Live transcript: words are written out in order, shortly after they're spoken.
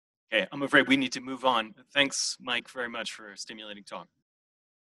Okay, I'm afraid we need to move on. Thanks, Mike, very much for a stimulating talk.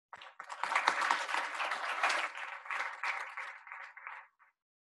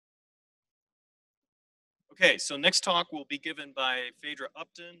 Okay, so next talk will be given by Phaedra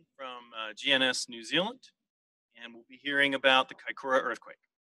Upton from GNS New Zealand, and we'll be hearing about the Kaikoura earthquake.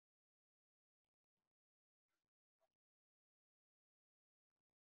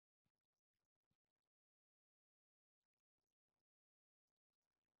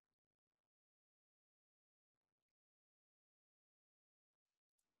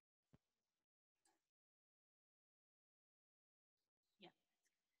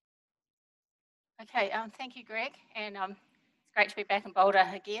 Okay, thank you, Greg, and it's great to be back in Boulder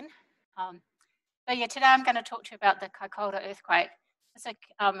again. So yeah, today I'm going to talk to you about the Kaikoura earthquake. This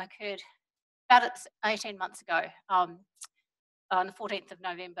occurred about 18 months ago, on the 14th of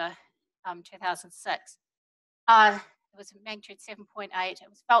November, 2006. It was a magnitude 7.8. It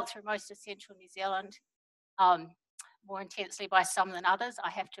was felt through most of central New Zealand, more intensely by some than others. I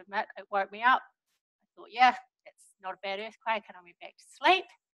have to admit, it woke me up. I thought, yeah, it's not a bad earthquake, and I went back to sleep.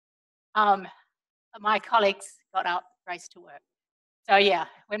 My colleagues got up, raced to work. So yeah,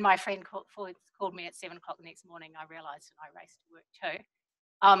 when my friend called me at 7 o'clock the next morning, I realised and I raced to work too.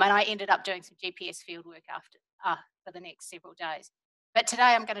 And I ended up doing some GPS field work after for the next several days. But today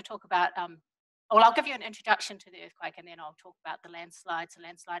I'm going to talk about, well, I'll give you an introduction to the earthquake, and then I'll talk about the landslides, the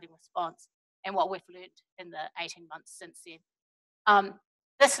landsliding response, and what we've learned in the 18 months since then.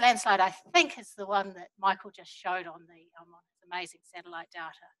 This landslide, I think, is the one that Michael just showed on the on his amazing satellite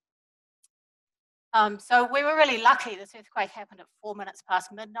data. So we were really lucky. This earthquake happened at 4 minutes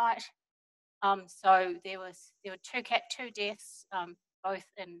past midnight. So there were two deaths, both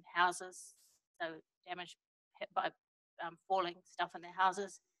in houses, so damage hit by falling stuff in their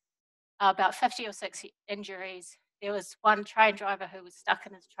houses. About 50 or 60 injuries. There was one train driver who was stuck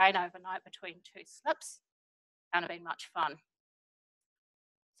in his train overnight between two slips. Can't have been much fun.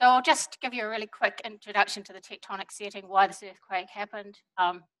 So I'll just give you a really quick introduction to the tectonic setting, why this earthquake happened.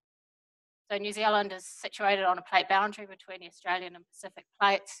 So New Zealand is situated on a plate boundary between the Australian and Pacific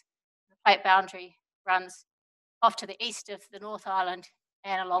plates. The plate boundary runs off to the east of the North Island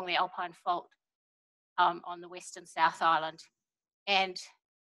and along the Alpine Fault on the west and South Island. And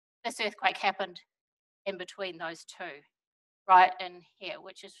this earthquake happened in between those two, right in here,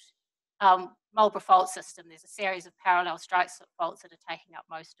 which is Marlborough Fault System. There's a series of parallel strike faults that are taking up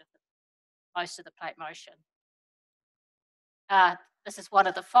most of the plate motion. This is one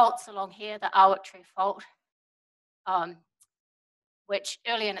of the faults along here, the Arbitrary Fault, which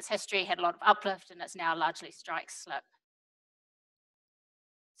early in its history had a lot of uplift and is now largely strike slip.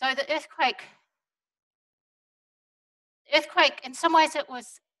 So the earthquake, in some ways it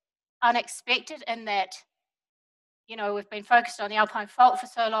was unexpected in that, you know, we've been focused on the Alpine Fault for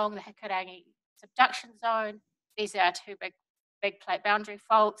so long, the Hikurangi subduction zone. These are two big plate boundary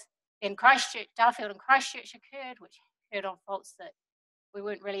faults. Then Christchurch, Darfield and Christchurch occurred, which occurred on faults that we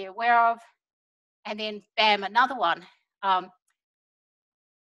weren't really aware of. And then, bam, another one on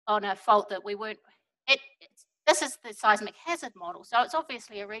a fault that we weren't. This is the seismic hazard model, so it's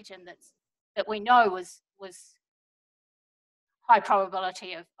obviously a region that we know was high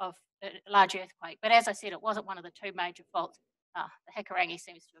probability of a large earthquake. But as I said, it wasn't one of the two major faults. The Hikurangi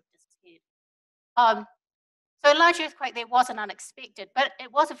seems to have disappeared. So a large earthquake there wasn't unexpected, but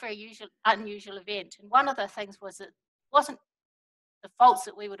it was a very unusual event. And one of the things was that it wasn't the faults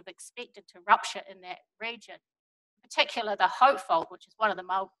that we would have expected to rupture in that region. In particular, the Hope Fault, which is one of the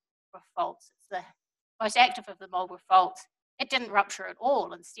Marlborough faults. It's the most active of the Marlborough faults. It didn't rupture at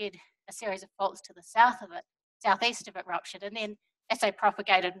all. Instead, a series of faults to the south of it, southeast of it ruptured. And then as they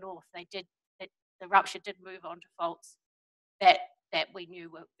propagated north, the rupture did move on to faults that we knew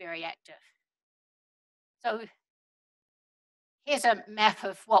were very active. So here's a map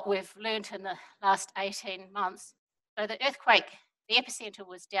of what we've learned in the last 18 months. So the earthquake, the epicenter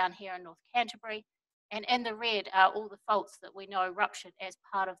was down here in North Canterbury, and in the red are all the faults that we know ruptured as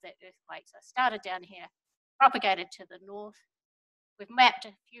part of that earthquake. So it started down here, propagated to the north. We've mapped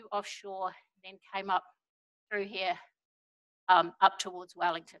a few offshore, then came up through here, up towards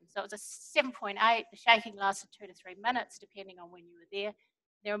Wellington. So it was a 7.8. The shaking lasted 2 to 3 minutes, depending on when you were there.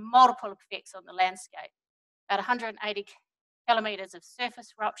 There are multiple effects on the landscape. About 180 kilometres of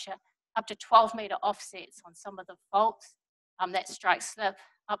surface rupture, up to 12-metre offsets on some of the faults. That strike slip,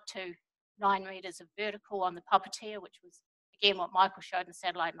 up to 9 metres of vertical on the Puppeteer, which was, again, what Michael showed in the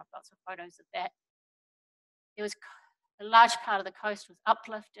satellite, and I've got some photos of that. There was a large part of the coast was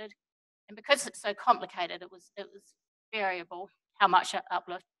uplifted, and because it's so complicated, it was variable how much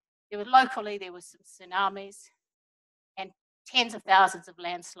uplift. Locally, there was some tsunamis, and tens of thousands of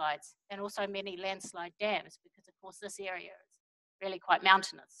landslides and also many landslide dams because, of course, this area is really quite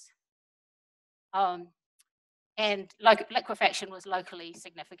mountainous. And liquefaction was locally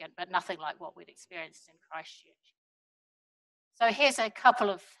significant, but nothing like what we'd experienced in Christchurch. So here's a couple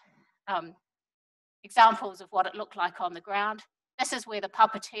of examples of what it looked like on the ground. This is where the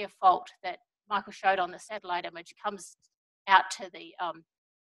Puppeteer fault that Michael showed on the satellite image comes out to the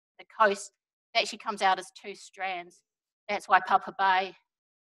coast. It actually comes out as two strands. That's why Papa Bay,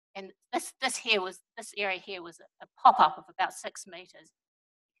 and this area here was a pop-up of about 6 meters.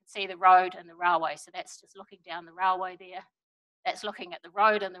 You can see the road and the railway, so that's just looking down the railway there. That's looking at the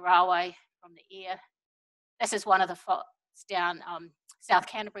road and the railway from the air. This is one of the faults down South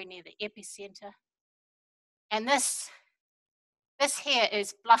Canterbury near the epicentre. And this here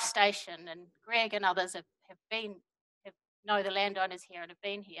is Bluff Station, and Greg and others know the landowners here and have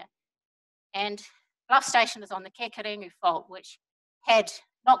been here. And Bluff Station is on the Kekarengu fault, which had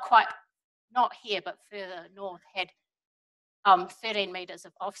not here, but further north, had 13 meters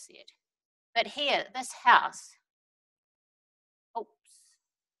of offset. But here, this house, oops,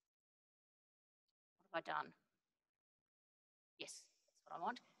 what have I done? Yes, that's what I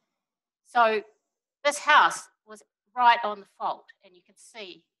want. So this house was right on the fault, and you can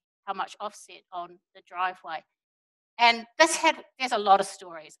see how much offset on the driveway. And there's a lot of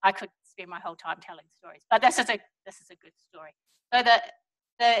stories. I could spend my whole time telling stories, but this is a good story. So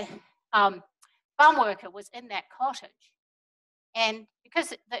the farm worker was in that cottage, and because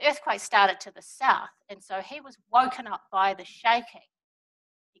the earthquake started to the south, and so he was woken up by the shaking.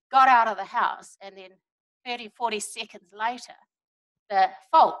 He got out of the house, and then 30, 40 seconds later, the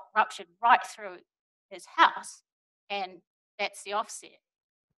fault ruptured right through his house, and that's the offset.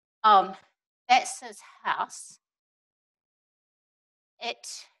 That's his house.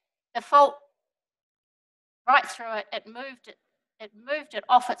 The fault right through it, it moved it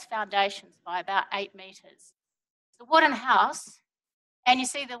off its foundations by about 8 meters. It's a wooden house, and you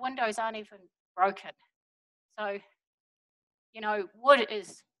see the windows aren't even broken. So, you know,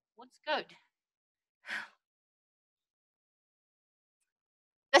 wood's good.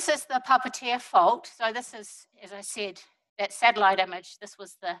 This is the Puppeteer fault. So this is, as I said, that satellite image. This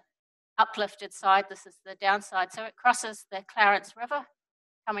was the uplifted side. This is the downside. So it crosses the Clarence River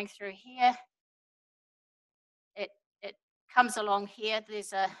coming through here. It comes along here.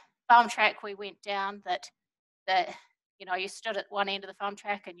 There's a farm track we went down that you stood at one end of the farm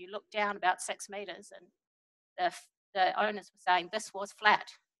track and you looked down about 6 meters, and the owners were saying this was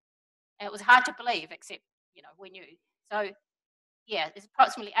flat. And it was hard to believe, except, we knew. So yeah, there's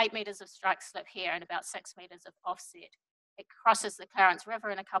approximately 8 meters of strike slip here and about 6 meters of offset. It crosses the Clarence River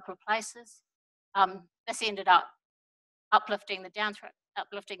in a couple of places. This ended up uplifting the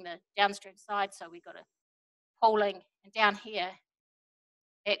downstream side, so we got a pooling, and down here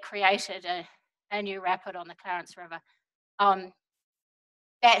it created a new rapid on the Clarence River.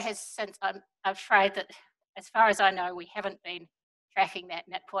 That has since, I'm afraid that as far as I know, we haven't been tracking that at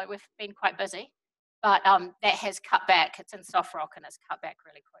that point. We've been quite busy, but that has cut back. It's in soft rock and it's cut back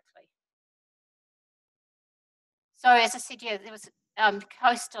really quickly. So as I said, yeah, there was the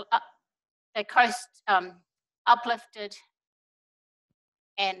coast uplifted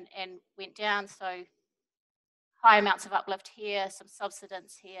and went down. So high amounts of uplift here, some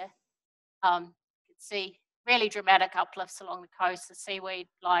subsidence here. You can see really dramatic uplifts along the coast. The seaweed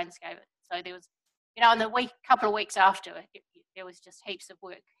lines gave it. So there was, in the couple of weeks after, there was just heaps of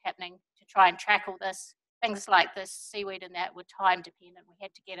work happening to try and track all this. Things like this seaweed and that were time dependent. We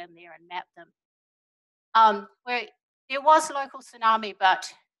had to get in there and map them. Where there was local tsunami,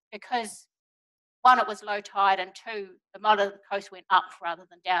 but because one, it was low tide, and two, the model of the coast went up rather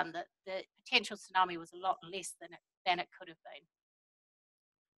than down. The potential tsunami was a lot less than it could have been.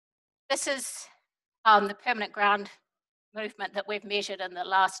 This is the permanent ground movement that we've measured in the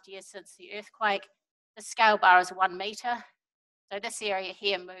last year since the earthquake. The scale bar is 1 meter. So this area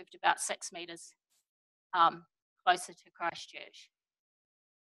here moved about 6 meters closer to Christchurch.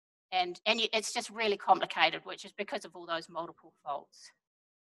 And it's just really complicated, which is because of all those multiple faults.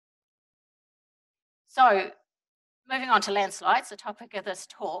 So moving on to landslides, the topic of this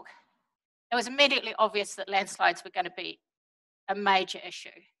talk, it was immediately obvious that landslides were going to be a major issue.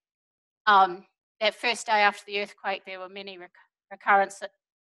 That first day after the earthquake, there were many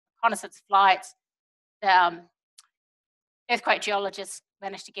reconnaissance flights. The earthquake geologists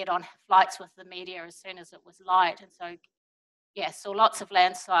managed to get on flights with the media as soon as it was light, and so yeah, saw lots of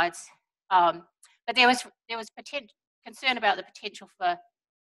landslides. But there was concern about the potential for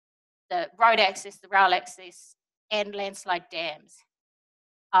the road access, the rail access, and landslide dams.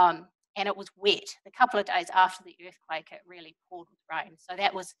 and it was wet. The couple of days after the earthquake, it really poured with rain. So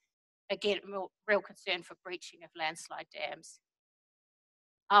that was, again, real concern for breaching of landslide dams.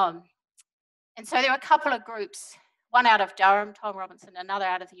 And so there were a couple of groups, one out of Durham, Tom Robinson, another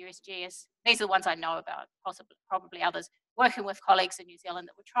out of the USGS. These are the ones I know about, possibly, probably others, working with colleagues in New Zealand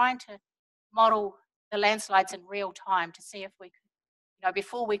that were trying to model the landslides in real time to see if we could,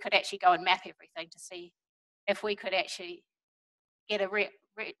 before we could actually go and map everything, to see if we could actually get a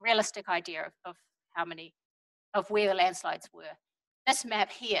realistic idea of how many, of where the landslides were. This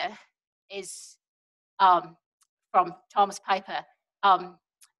map here is from Tom's paper,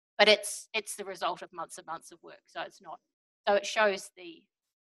 but it's the result of months and months of work, so it's not. So it shows the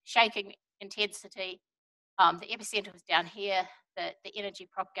shaking intensity. The epicenter was down here. The energy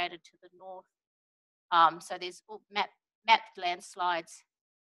propagated to the north. So there's all mapped landslides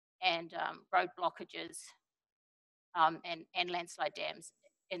and road blockages and landslide dams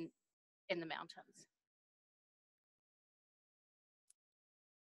in the mountains.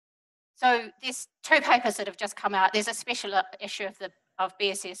 So there's two papers that have just come out. There's a special issue of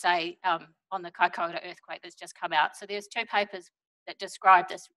BSSA on the Kaikoura earthquake that's just come out. So there's two papers that describe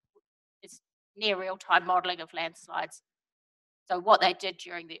this near real-time modelling of landslides. So what they did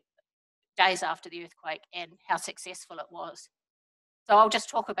during the days after the earthquake and how successful it was. So I'll just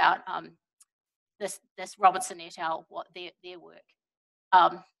talk about this Robinson et al., what their work.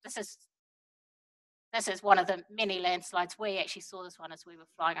 This is one of the many landslides. We actually saw this one as we were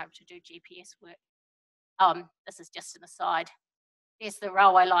flying over to do GPS work. This is just an aside. There's the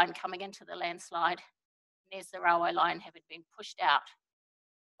railway line coming into the landslide. And there's the railway line having been pushed out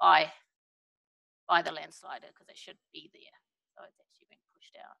by the landslider, because it should be there. So it's actually been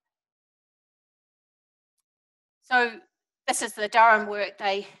pushed out. So this is the Durham work.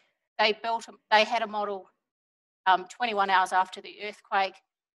 They had a model 21 hours after the earthquake.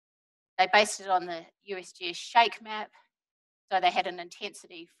 They based it on the USGS shake map. So they had an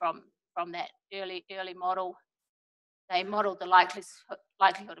intensity from that early model. They modeled the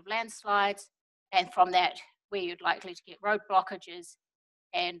likelihood of landslides, and from that, where you're likely to get road blockages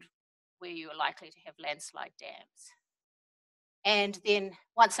and where you are likely to have landslide dams. And then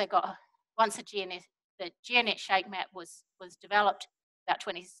once the GNet shake map was developed, about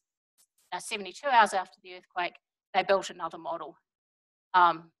 72 hours after the earthquake, they built another model.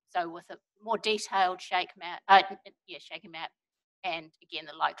 So with a more detailed shaking map, and again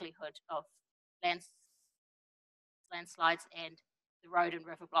the likelihood of landslides and the road and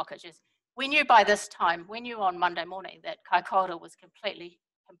river blockages. We knew by this time, we knew on Monday morning that Kaikoura was completely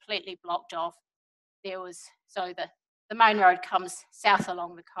blocked off. So the main road comes south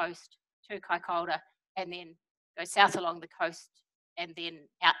along the coast to Kaikoura and then goes south along the coast and then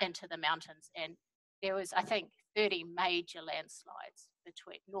out into the mountains. And there was, I think, 30 major landslides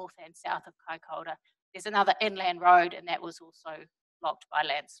between north and south of Kaikoura. There's another inland road, and that was also blocked by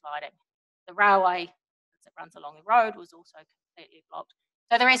landsliding. The railway that runs along the road was also completely blocked.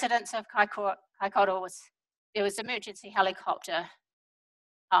 So the residents of Kaikoura there was emergency helicopter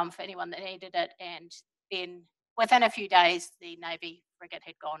for anyone that needed it, and then within a few days the Navy frigate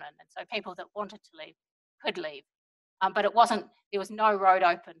had gone in, and so people that wanted to leave could leave. But there was no road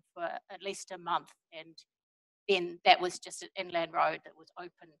open for at least a month, and then that was just an inland road that was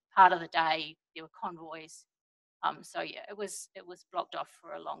open part of the day. There were convoys. So yeah, it was blocked off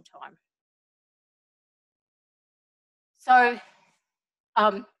for a long time. So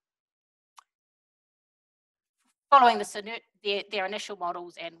following their initial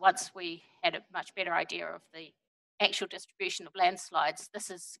models, and once we had a much better idea of the actual distribution of landslides,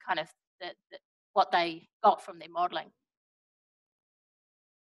 this is kind of what they got from their modelling.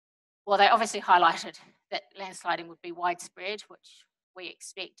 Well, they obviously highlighted that landsliding would be widespread, which we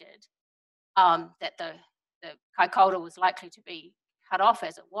expected, that the Kaikoura was likely to be cut off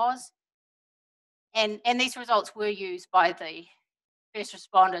as it was. And these results were used by the first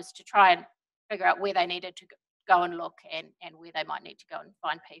responders to try and figure out where they needed to go and look and where they might need to go and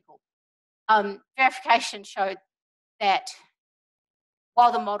find people. Verification showed that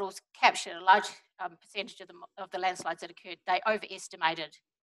while the models captured a large percentage of the landslides that occurred, they overestimated,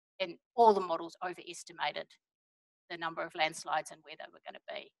 and all the models overestimated the number of landslides and where they were going to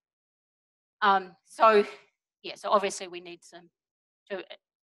be. So obviously we need to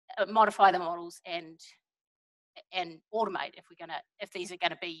modify the models and automate if these are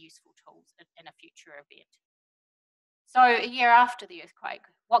going to be useful tools in a future event. So a year after the earthquake,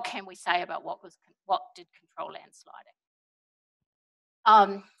 what can we say about what did control landsliding?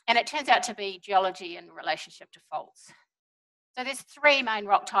 And it turns out to be geology in relationship to faults. So there's three main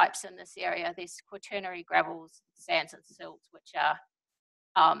rock types in this area. There's quaternary gravels, sands and silts, which are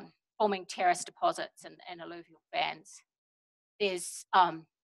forming terrace deposits and alluvial bands. There's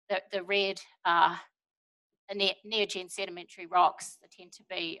the red the neogen sedimentary rocks that tend to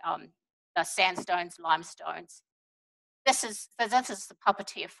be the sandstones, limestones. This is the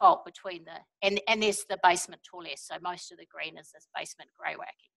puppeteer fault between and there's the basement tallest. So most of the green is this basement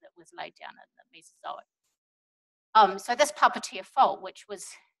greywacke that was laid down in the Mesozoic. So this puppeteer fault, which was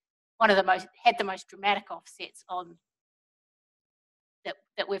had the most dramatic offsets on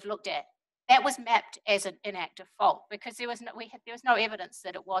that we've looked at, that was mapped as an inactive fault because there was no evidence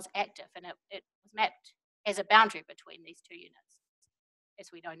that it was active, and it was mapped as a boundary between these two units,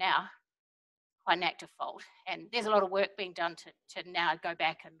 as we know now. Quite an active fault, and there's a lot of work being done to now go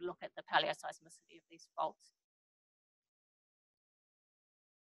back and look at the paleoseismicity of these faults.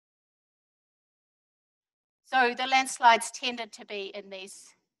 So the landslides tended to be in these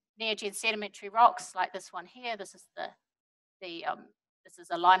neogen sedimentary rocks, like this one here. This is this is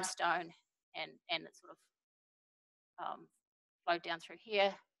a limestone, and it sort of flowed down through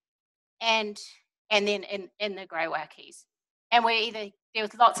here, and then in the greywackes. And there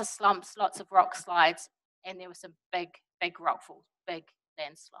was lots of slumps, lots of rock slides, and there were some big rockfalls, big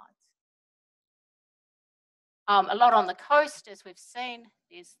landslides. A lot on the coast, as we've seen.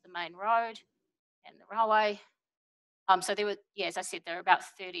 There's the main road and the railway. So there were, as I said, there were about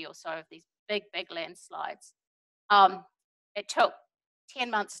 30 or so of these big landslides. It took 10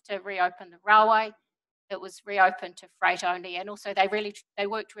 months to reopen the railway. It was reopened to freight only, and also they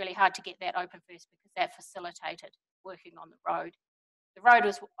worked really hard to get that open first because that facilitated working on the road. The road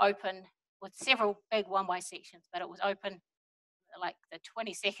was open with several big one-way sections, but it was open like the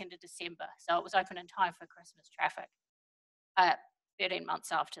 22nd of December, so it was open in time for Christmas traffic, 13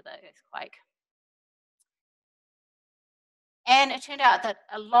 months after the earthquake. And it turned out that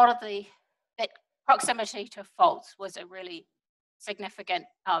a lot of that proximity to faults was a really significant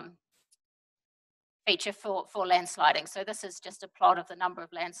feature for landsliding. So this is just a plot of the number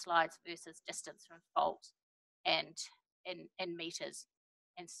of landslides versus distance from faults and in meters.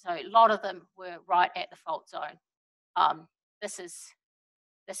 And so a lot of them were right at the fault zone. This is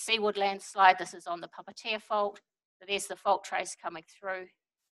the Seawood landslide. This is on the Puppeteer fault. So there's the fault trace coming through,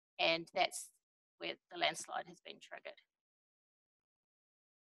 and that's where the landslide has been triggered.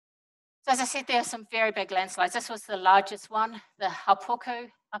 So as I said, there are some very big landslides. This was the largest one, the Hapuku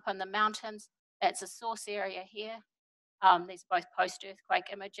up in the mountains. That's a source area here. These are both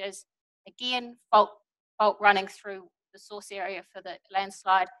post-earthquake images. Again, fault running through the source area for the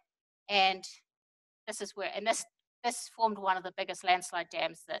landslide. And this is where, and this formed one of the biggest landslide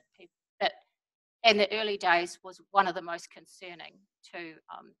dams that in the early days was one of the most concerning to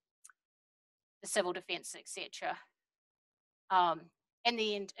the civil defence, etc. In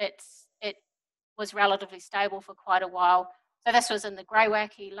the end, it was relatively stable for quite a while. So this was in the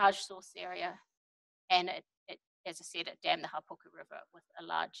Greywacke large source area, and it as I said, it dammed the Hapuku River with a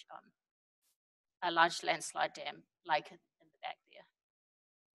large landslide dam lake in the back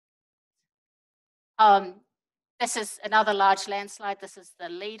there. This is another large landslide. This is the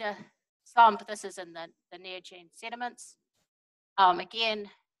Leader slump. This is in the Neogene sediments. Again,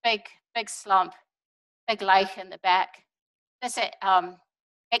 big slump, big lake in the back. This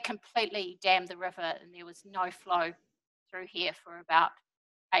it completely dammed the river, and there was no flow through here for about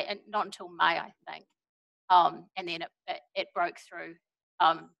not until May, I think. And then it broke through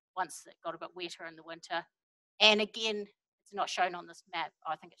once it got a bit wetter in the winter. And again, it's not shown on this map.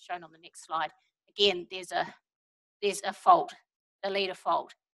 I think it's shown on the next slide. Again, there's a fault, the Leader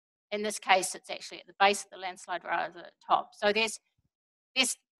fault. In this case, it's actually at the base of the landslide rather than at the top. So there's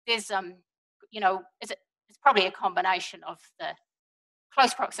you know, it's probably a combination of the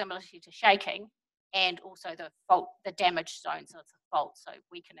close proximity to shaking and also the damaged zones of the fault, so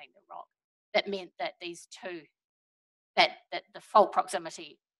weakening the rock. That meant that these two, that the fault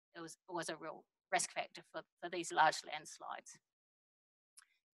proximity was a real risk factor for these large landslides.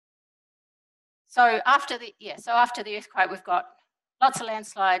 So after the earthquake, we've got lots of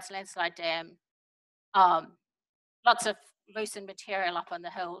landslides, landslide dam, lots of loosened material up on the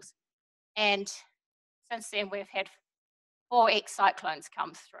hills, and since then we've had 4 cyclones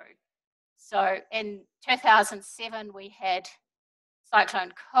come through. So in 2007 we had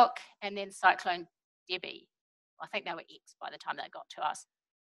Cyclone Cook and then Cyclone Debbie. I think they were X by the time they got to us.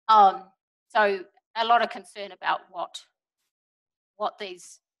 So a lot of concern about what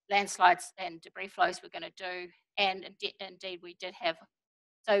these landslides and debris flows were going to do, and indeed we did have.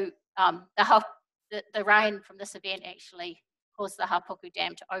 So the rain from this event actually caused the Hapuku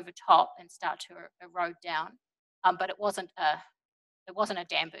Dam to overtop and start to erode down, but it wasn't a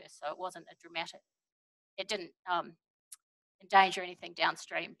dam burst, so it wasn't a dramatic. It endanger anything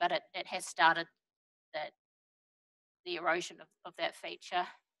downstream, but it has started the erosion of that feature.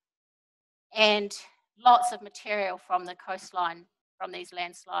 And lots of material from the coastline from these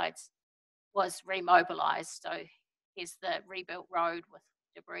landslides was remobilized. So here's the rebuilt road with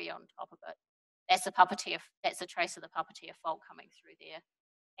debris on top of it. That's a trace of the Puppeteer Fault coming through there,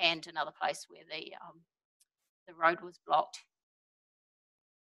 and another place where the road was blocked.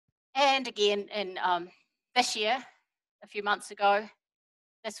 And again, in this year, a few months ago,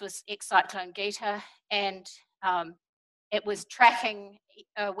 this was ex-cyclone Gita, and it was tracking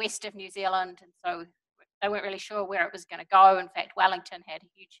west of New Zealand, and so they weren't really sure where it was going to go. In fact, Wellington had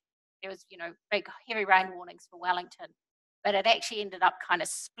there was, big heavy rain warnings for Wellington, but it actually ended up kind of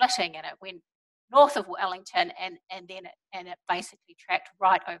splitting, and it went north of Wellington, and then it basically tracked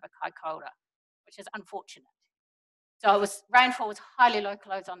right over Kaikoura, which is unfortunate. So rainfall was highly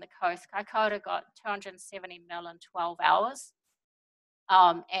localized on the coast. Kaikoura got 270 mil in 12 hours,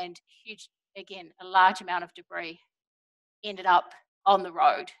 and a large amount of debris ended up on the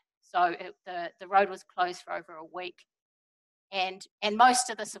road. So the road was closed for over a week. And most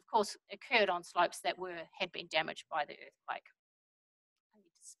of this, of course, occurred on slopes that had been damaged by the earthquake. I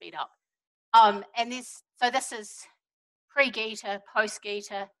need to speed up. This is pre-Gita,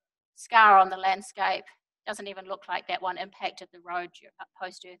 post-Gita, scar on the landscape. Doesn't even look like that one impacted the road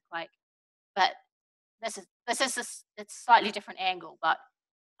post-earthquake. But it's slightly different angle, but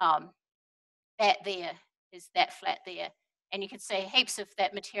that there is that flat there. And you can see heaps of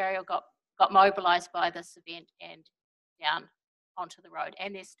that material got mobilized by this event and down onto the road.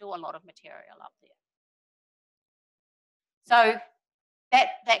 And there's still a lot of material up there. So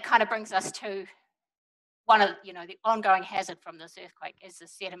that kind of brings us to one of the ongoing hazard from this earthquake is the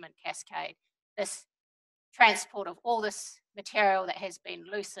sediment cascade. This transport of all this material that has been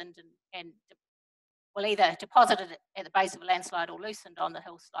loosened and either deposited at the base of a landslide or loosened on the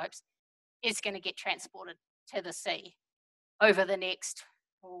hill slopes is going to get transported to the sea over the next,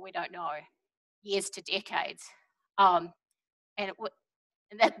 we don't know, years to decades.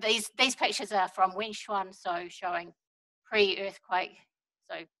 These pictures are from Wenchuan, so showing pre-earthquake,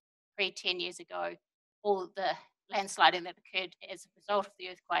 so pre-10 years ago, all the landsliding that occurred as a result of the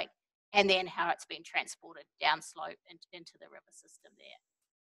earthquake, and then how it's been transported downslope into the river system there.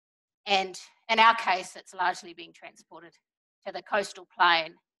 And in our case, it's largely being transported to the coastal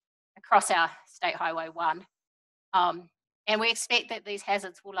plain across our State Highway 1. And we expect that these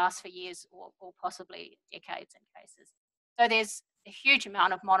hazards will last for years or possibly decades in cases. So there's a huge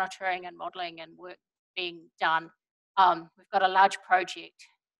amount of monitoring and modelling and work being done. We've got a large project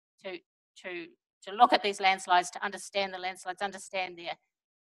to look at these landslides, to understand the landslides, understand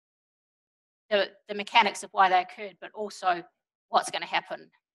the mechanics of why they occurred, but also what's going to happen,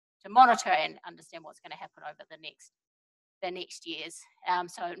 to monitor and understand what's going to happen over the next years.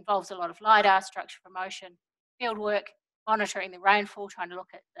 So it involves a lot of LiDAR, structure for motion, field work, monitoring the rainfall, trying to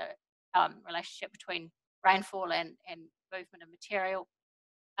look at the relationship between rainfall and movement of material,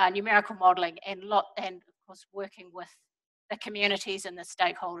 numerical modelling, and of course working with the communities and the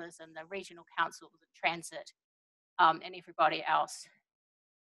stakeholders and the regional councils and transit and everybody else.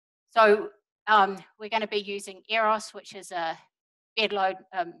 So we're going to be using EROS, which is a bed load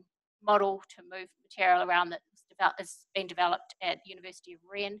model to move material around that's been developed at University of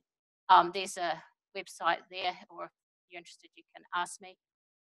Rennes. There's a website there, or if you're interested, you can ask me.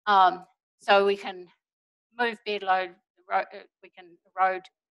 So we can move bed load, we can erode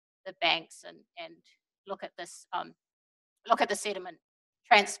the banks and look at this, look at the sediment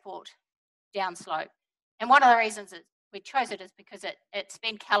transport downslope. And one of the reasons that we chose it is because it's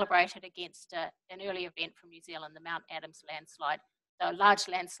been calibrated against an early event from New Zealand, the Mount Adams landslide. So a large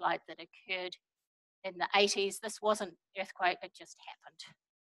landslide that occurred in the 80s. This wasn't earthquake, it just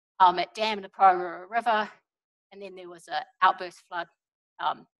happened. It dammed the Porora River, and then there was an outburst flood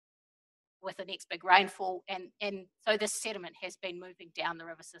with the next big rainfall. And so this sediment has been moving down the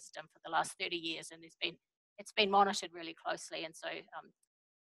river system for the last 30 years, and it's been monitored really closely. And so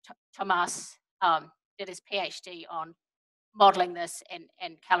Thomas did his PhD on modelling this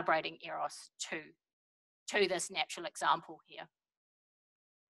and calibrating EROS to this natural example here.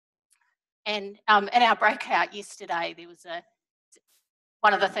 And in our breakout yesterday, there was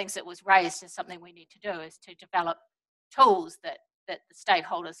one of the things that was raised as something we need to do is to develop tools that the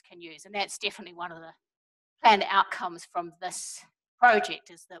stakeholders can use. And that's definitely one of the planned outcomes from this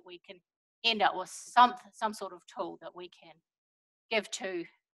project, is that we can end up with some sort of tool that we can give to,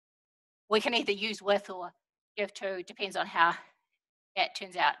 we can either use with or give to, depends on how it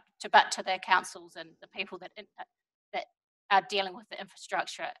turns out, but to their councils and the people that are dealing with the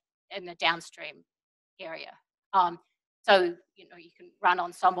infrastructure in the downstream area. So, you know, you can run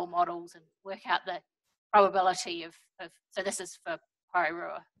ensemble models and work out the probability of so this is for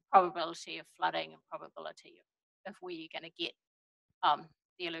Porirua, probability of flooding and probability of where you're going to get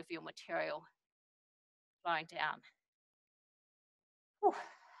the alluvial material flowing down. Whew.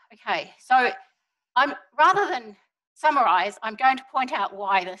 Okay, so rather than summarize, I'm going to point out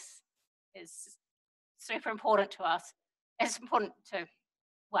why this is super important to us. It's important to,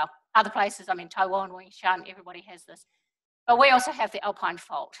 well, other places. I mean, Taiwan, Wingshan, everybody has this. But we also have the Alpine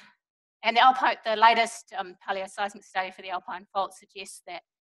Fault. And the latest paleoseismic study for the Alpine Fault suggests that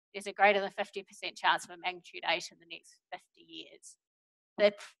there's a greater than 50% chance of a magnitude 8 in the next 50 years.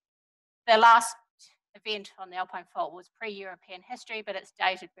 The last event on the Alpine Fault was pre-European history, but it's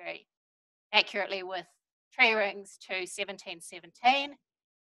dated very accurately with tree rings to 1717.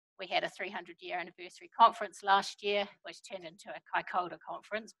 We had a 300-year anniversary conference last year, which turned into a Kaikoura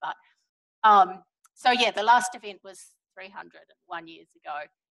conference. But so yeah, the last event was 301 years ago.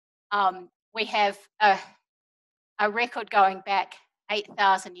 We have a record going back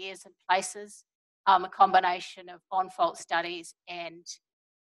 8,000 years in places, a combination of on-fault studies and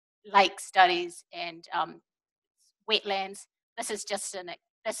lake studies and wetlands. This is just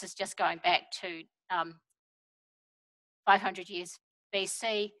going back to 500 years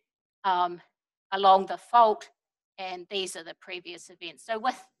BC along the fault, and these are the previous events. So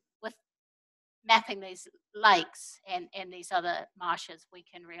with mapping these lakes and these other marshes, we've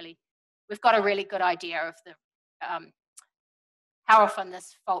got a really good idea of the how often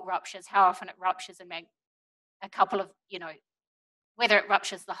this fault ruptures, how often it ruptures and make a couple of, you know, whether it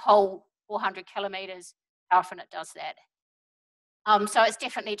ruptures the whole 400 kilometers, how often it does that. So it's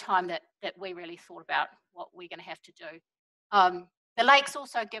definitely time that we really thought about what we're going to have to do. The lakes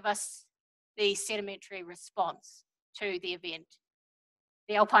also give us the sedimentary response to the event.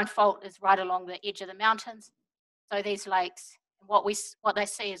 The Alpine Fault is right along the edge of the mountains. So these lakes, what they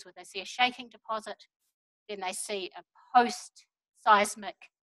see is when they see a shaking deposit, then they see a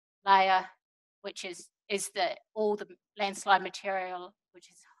post-seismic layer, which is all the landslide material, which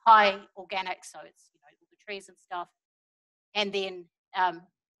is high organic, so it's, you know, all the trees and stuff, and then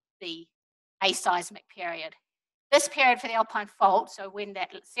the aseismic period. This period for the Alpine Fault, so when that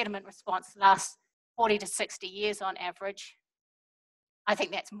sediment response lasts 40 to 60 years on average, I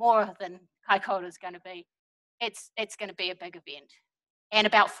think that's more than Kaikoura is going to be. It's going to be a big event, and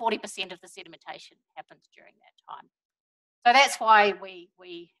about 40% of the sedimentation happens during that time. So that's why we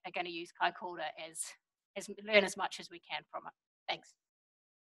are going to use Kaikoura as learn as much as we can from it. Thanks.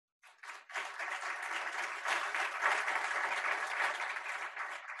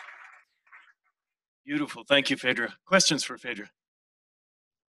 Beautiful. Thank you, Phaedra. Questions for Phaedra?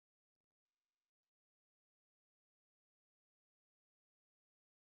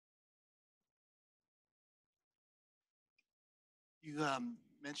 You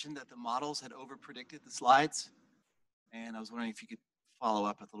mentioned that the models had overpredicted the slides, and I was wondering if you could follow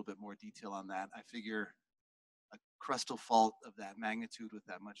up with a little bit more detail on that. I figure a crustal fault of that magnitude with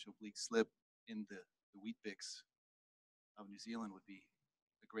that much oblique slip in the wheat bix of New Zealand would be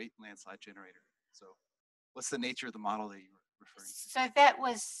a great landslide generator. So what's the nature of the model that you were referring to? So that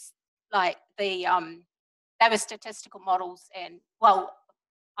was like they were statistical models, and well,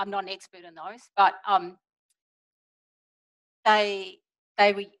 I'm not an expert in those, but I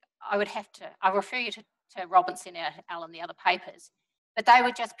refer you to Robinson et al. And the other papers, but they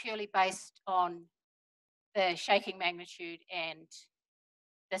were just purely based on the shaking magnitude and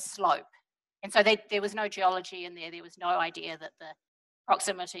the slope. And so there was no geology in there. There was no idea that the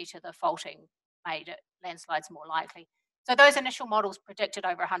proximity to the faulting made it landslides more likely. So those initial models predicted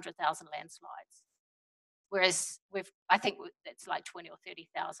over 100,000 landslides, whereas I think it's like 20 or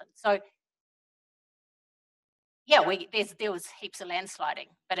 30,000. So yeah, there was heaps of landsliding,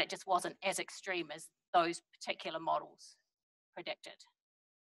 but it just wasn't as extreme as those particular models predicted.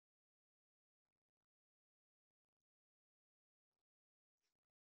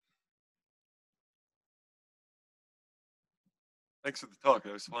 Thanks for the talk.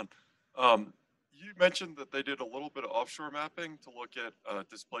 That was fun. You mentioned that they did a little bit of offshore mapping to look at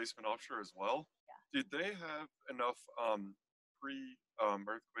displacement offshore as well. Yeah. Did they have enough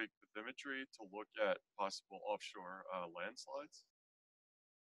pre-earthquake bathymetry to look at possible offshore landslides?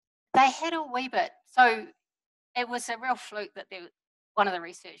 They had a wee bit. So it was a real fluke that one of the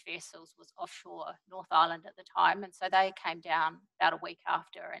research vessels was offshore North Island at the time, and so they came down about a week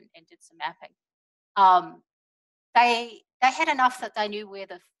after and did some mapping. They had enough that they knew where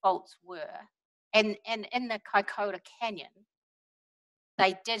the faults were, and in the Kaikoura Canyon,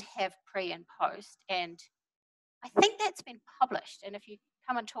 they did have pre and post, and I think that's been published. And if you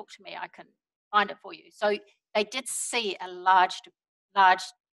come and talk to me, I can find it for you. So they did see a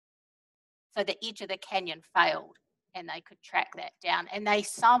so the edge of the canyon failed, and they could track that down, and they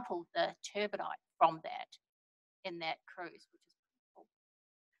sampled the turbidite from that in that cruise, which is pretty cool.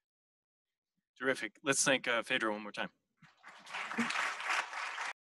 Terrific. Let's thank Phaedra one more time.